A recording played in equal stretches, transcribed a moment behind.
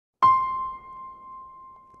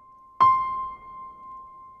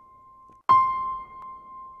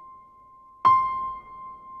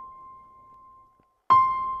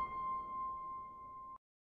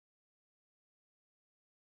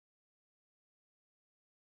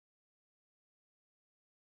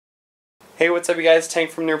Hey, what's up you guys, Tank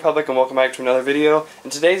from New Republic, and welcome back to another video. In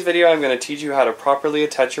today's video I'm going to teach you how to properly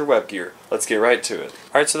attach your web gear. Let's get right to it.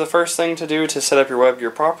 Alright, so the first thing to do to set up your web gear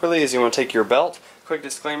properly is you want to take your belt. Quick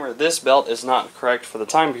disclaimer, this belt is not correct for the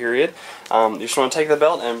time period. You just want to take the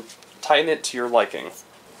belt and tighten it to your liking.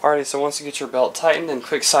 Alrighty, so once you get your belt tightened, and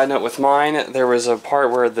quick side note with mine, there was a part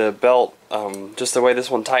where the belt, just the way this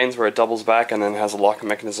one tightens, where it doubles back and then has a locking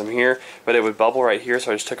mechanism here, but it would bubble right here,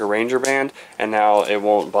 so I just took a Ranger band, and now it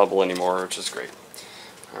won't bubble anymore, which is great.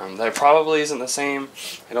 That probably isn't the same.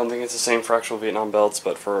 I don't think it's the same for actual Vietnam belts,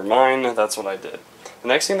 but for mine, that's what I did. The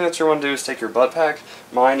next thing that you want to do is take your butt pack.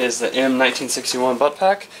 Mine is the M1961 butt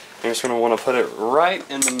pack, and you're just going to want to put it right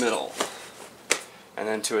in the middle. And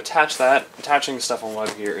then to attach that, attaching stuff on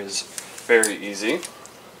web gear is very easy.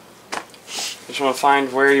 You just want to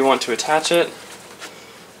find where you want to attach it.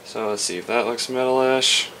 So let's see if that looks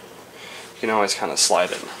middle-ish. You can always kind of slide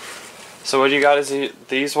it. So what you got is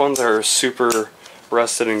these ones are super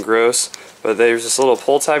rusted and gross, but there's this little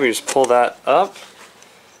pull tab. You just pull that up,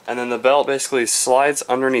 and then the belt basically slides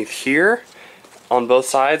underneath here on both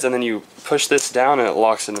sides, and then you push this down and it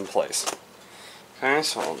locks it in place. Okay,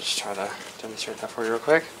 so I'll just try to demonstrate that for you real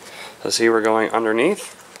quick. So see, we're going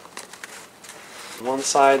underneath one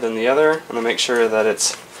side then the other, and then make sure that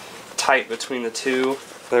it's tight between the two.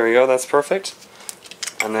 There we go, that's perfect.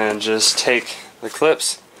 And then just take the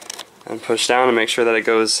clips and push down and make sure that it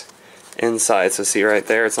goes inside. So see right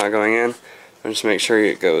there, it's not going in, and just make sure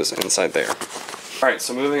it goes inside there. Alright,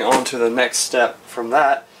 so moving on to the next step from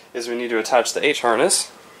that is we need to attach the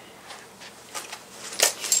H-harness.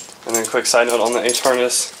 And then quick side note on the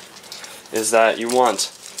H-harness is that you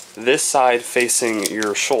want this side facing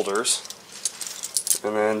your shoulders,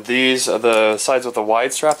 and then these are the sides with the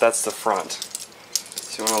wide strap, that's the front.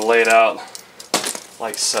 So you want to lay it out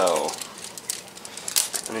like so.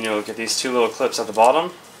 And then you'll get these two little clips at the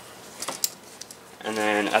bottom. And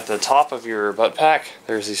then at the top of your butt pack,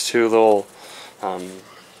 there's these two little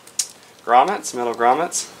grommets, metal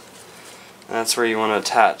grommets. And that's where you want to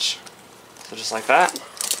attach. So just like that.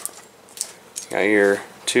 You got your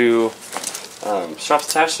two straps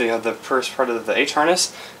attached, so you have the first part of the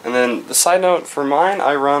H-harness. And then the side note for mine,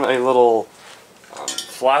 I run a little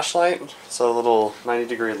flashlight, so a little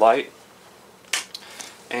 90-degree light.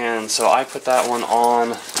 And so I put that one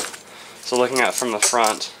on, so looking at from the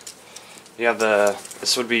front, you have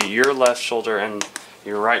this would be your left shoulder and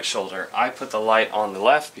your right shoulder. I put the light on the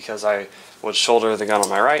left because I would shoulder the gun on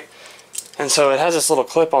my right. And so it has this little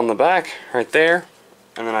clip on the back right there.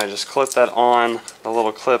 And then I just clip that on, the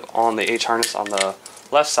little clip on the H-harness on the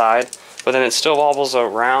left side, but then it still wobbles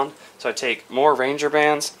around, so I take more Ranger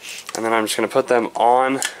bands, and then I'm just going to put them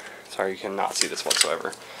on, sorry you cannot see this whatsoever,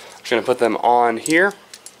 I'm just going to put them on here,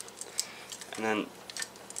 and then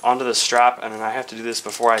onto the strap, and then I have to do this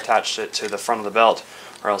before I attach it to the front of the belt,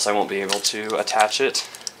 or else I won't be able to attach it,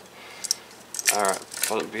 or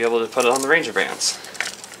be able to put it on the Ranger bands.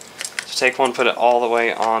 So take one, put it all the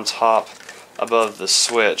way on top above the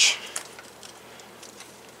switch.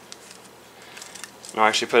 No,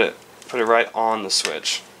 actually put it right on the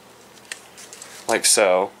switch, like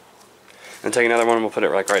so. And take another one and we'll put it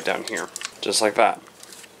right down here, just like that.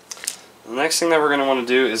 The next thing that we're going to want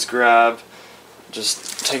to do is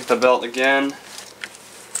just take the belt again,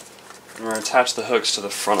 and we're going to attach the hooks to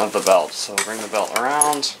the front of the belt. So bring the belt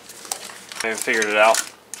around. I figured it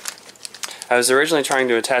out. I was originally trying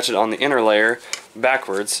to attach it on the inner layer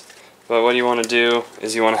backwards, but what you want to do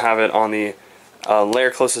is you want to have it on the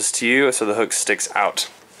layer closest to you so the hook sticks out.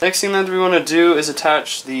 Next thing that we want to do is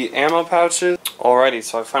attach the ammo pouches. Alrighty,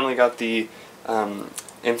 so I finally got the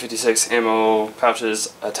M56 ammo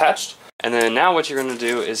pouches attached. And then now what you're going to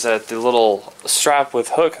do is that the little strap with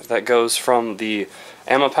hook that goes from the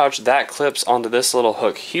ammo pouch, that clips onto this little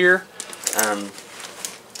hook here. And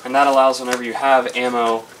that allows whenever you have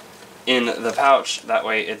ammo in the pouch, that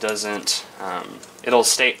way it doesn't, it'll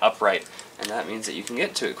stay upright, and that means that you can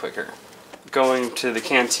get to it quicker. Going to the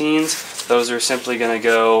canteens, those are simply going to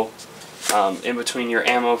go in between your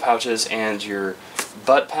ammo pouches and your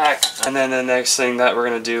butt pack. And then the next thing that we're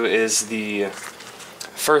going to do is the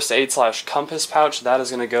first aid / compass pouch. That is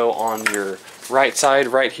going to go on your right side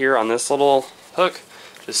right here on this little hook.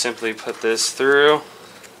 Just simply put this through.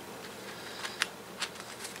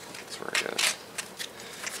 That's where it goes.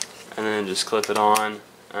 And then just clip it on.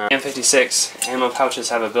 M56 ammo pouches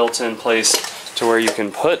have a built-in place to where you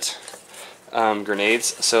can put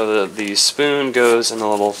grenades. So the spoon goes in the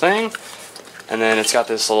little thing, and then it's got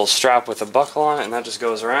this little strap with a buckle on it, and that just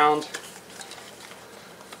goes around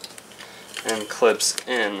and clips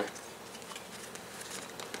in.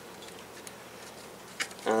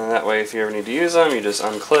 And that way if you ever need to use them, you just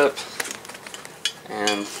unclip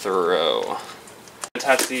and throw.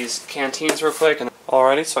 Attach these canteens real quick.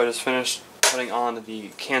 Alrighty, so I just finished putting on the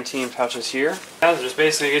canteen pouches here. Now just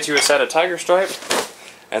basically get you a set of tiger stripe,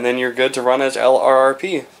 and then you're good to run as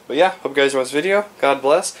LRRP. But yeah, hope you guys enjoyed this video. God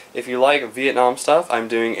bless. If you like Vietnam stuff, I'm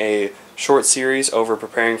doing a short series over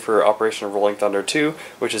preparing for Operation Rolling Thunder 2,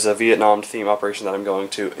 which is a Vietnam theme operation that I'm going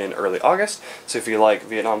to in early August. So if you like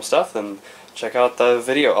Vietnam stuff, then check out the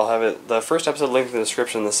video. I'll have it, the first episode linked in the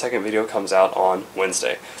description. The second video comes out on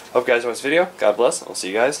Wednesday. Hope you guys enjoyed this video. God bless. I'll see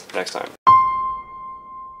you guys next time.